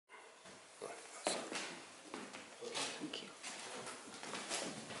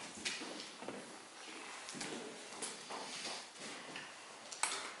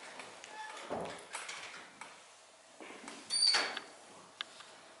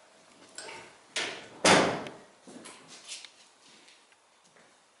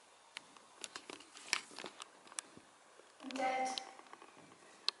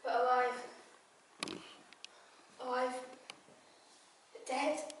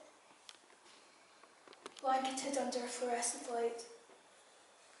blanketed under a fluorescent light.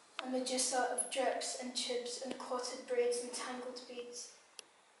 A medusa of drips and tubes and clotted braids and tangled beads.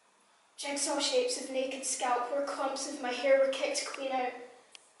 Jigsaw shapes of naked scalp where clumps of my hair were kicked clean out.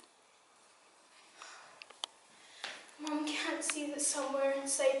 Mum can't see that somewhere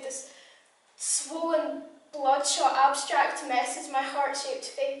inside this swollen, bloodshot, abstract mess is my heart-shaped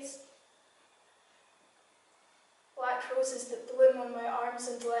face. Black roses that bloom on my arms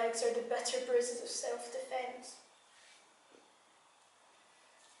and legs are the bitter bruises of self-defence.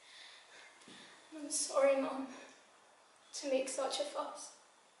 I'm sorry, Mum, to make such a fuss,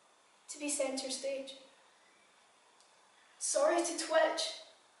 to be centre stage. Sorry to twitch.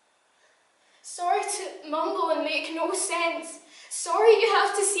 Sorry to mumble and make no sense. Sorry you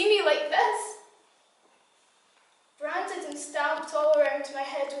have to see me like this. Branded and stamped all around my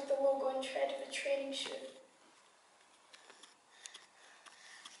head with the logo and tread of a training shoe.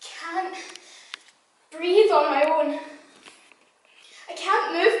 I can't breathe on my own. I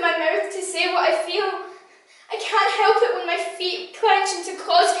can't move my mouth to say what I feel. I can't help it when my feet clench into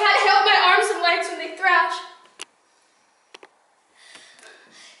claws. Can't help my arms and legs when they thrash.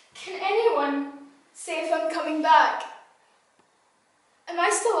 Can anyone say if I'm coming back? Am I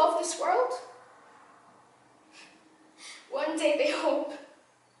still of this world? One day they hope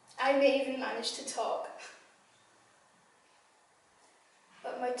I may even manage to talk.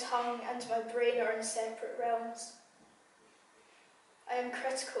 But my tongue and my brain are in separate realms. I am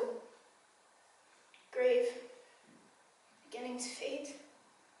critical, grave, beginning to fade.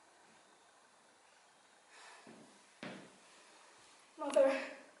 Mother,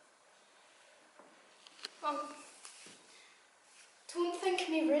 Mum, don't think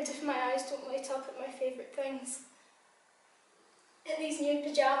me rude if my eyes don't light up at my favourite things. At these new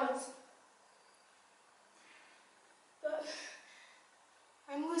pyjamas. But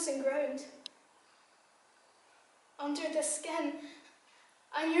I'm losing ground. Under the skin,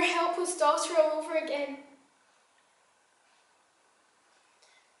 I'm your helpless daughter all over again.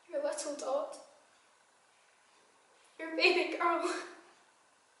 Your little Dot. Your baby girl.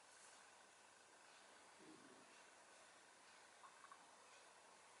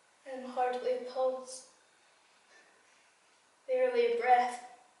 And hardly a pulse. Barely a breath.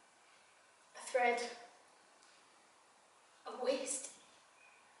 A thread. A waste.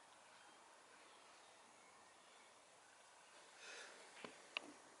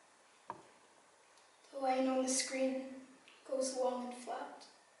 The line on the screen goes long and flat.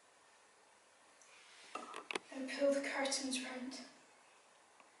 Now pull the curtains round.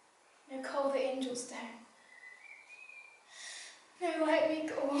 Now call the angels down. Now let me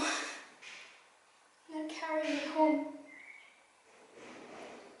go. Now carry me home.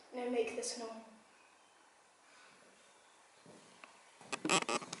 Now make this known.